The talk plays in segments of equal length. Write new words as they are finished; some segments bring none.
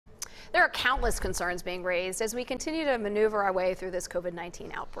There are countless concerns being raised as we continue to maneuver our way through this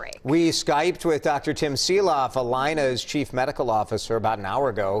COVID-19 outbreak. We Skyped with Dr. Tim Sielaff, Allina's chief medical officer, about an hour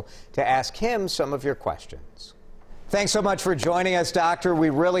ago to ask him some of your questions. Thanks so much for joining us, Doctor. We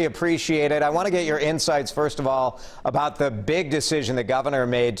really appreciate it. I want to get your insights, first of all, about the big decision the governor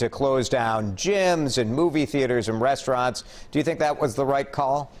made to close down gyms and movie theaters and restaurants. Do you think that was the right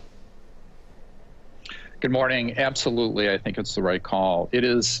call? Good morning. Absolutely, I think it's the right call. It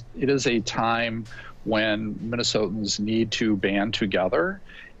is a time when Minnesotans need to band together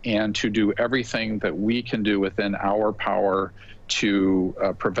and to do everything that we can do within our power to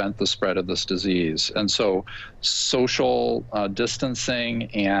prevent the spread of this disease. And so social distancing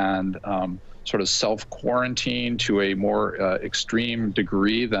and sort of self-quarantine to a more extreme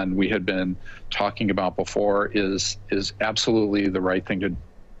degree than we had been talking about before is absolutely the right thing to do.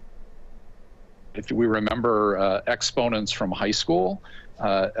 If we remember exponents from high school,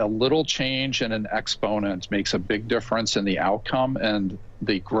 a little change in an exponent makes a big difference in the outcome, and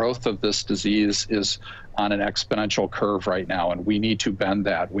the growth of this disease is on an exponential curve right now, and we need to bend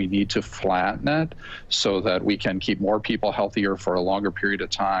that. We need to flatten it so that we can keep more people healthier for a longer period of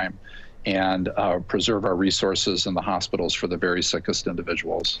time and preserve our resources in the hospitals for the very sickest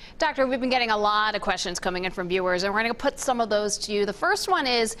individuals. Doctor, we've been getting a lot of questions coming in from viewers, and we're going to put some of those to you. The first one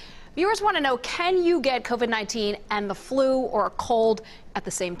is, viewers want to know, can you get COVID-19 and the flu or a cold at the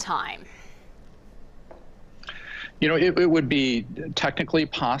same time? You know, it would be technically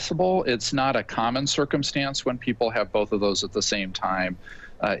possible. It's not a common circumstance when people have both of those at the same time.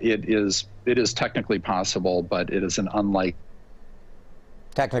 It is technically possible, but it is an unlikely.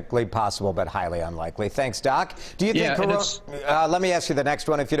 Technically possible, but highly unlikely. Thanks, Doc. Do you think, let me ask you the next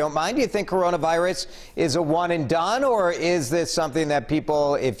one, if you don't mind. Do you think coronavirus is a one and done, or is this something that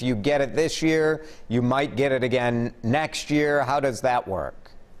people, if you get it this year, you might get it again next year? How does that work?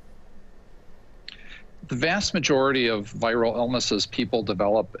 The vast majority of viral illnesses, people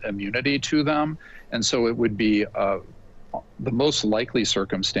develop immunity to them, and so it would be the most likely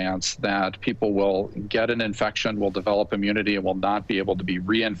circumstance that people will get an infection, will develop immunity, and will not be able to be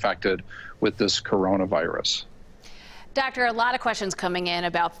reinfected with this coronavirus. Doctor, a lot of questions coming in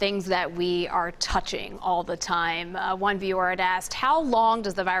about things that we are touching all the time. One viewer had asked, how long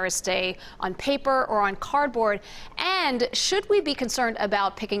does the virus stay on paper or on cardboard? And should we be concerned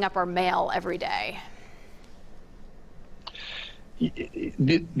about picking up our mail every day?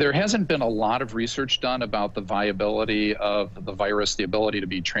 There hasn't been a lot of research done about the viability of the virus, the ability to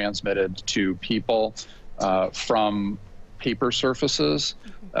be transmitted to people from paper surfaces.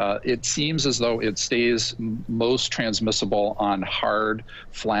 It seems as though it stays most transmissible on hard,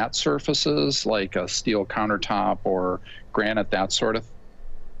 flat surfaces like a steel countertop or granite, that sort of thing.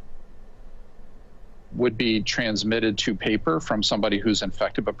 Would be transmitted to paper from somebody who's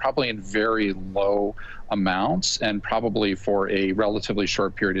infected, but probably in very low amounts and probably for a relatively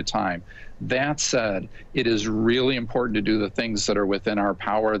short period of time. That said, it is really important to do the things that are within our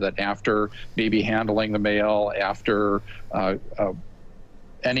power, that after maybe handling the mail, after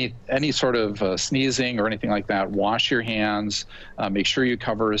any sort of sneezing or anything like that, wash your hands, make sure you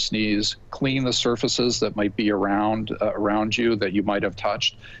cover a sneeze, clean the surfaces that might be around you that you might have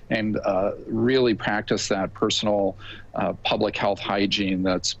touched, and really practice that personal public health hygiene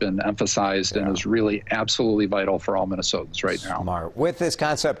that's been emphasized and is really absolutely vital for all Minnesotans right now. Smart. With this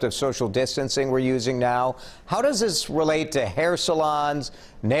concept of social distancing we're using now, how does this relate to hair salons,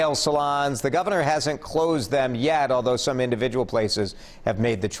 nail salons? The governor hasn't closed them yet, although some individual places have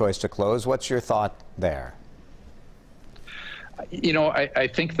made the choice to close. What's your thought there? You know, I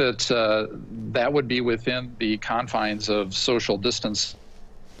think that that would be within the confines of social distance.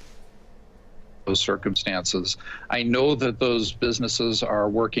 Those circumstances. I know that those businesses are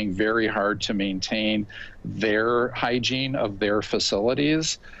working very hard to maintain their hygiene of their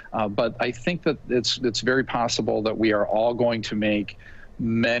facilities, but I think that it's very possible that we are all going to make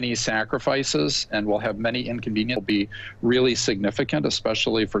many sacrifices and will have many inconveniences. Will be really significant,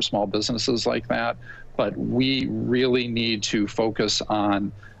 especially for small businesses like that. But we really need to focus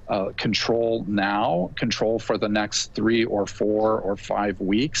on control now, control for the next 3 or 4 or 5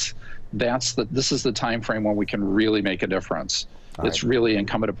 weeks. This is the time frame when we can really make a difference. It's really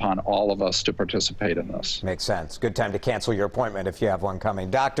incumbent upon all of us to participate in this. Makes sense. Good time to cancel your appointment if you have one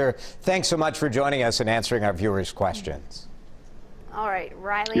coming. Doctor, thanks so much for joining us and answering our viewers' questions. All right,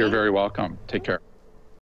 Riley. You're very welcome. Take care.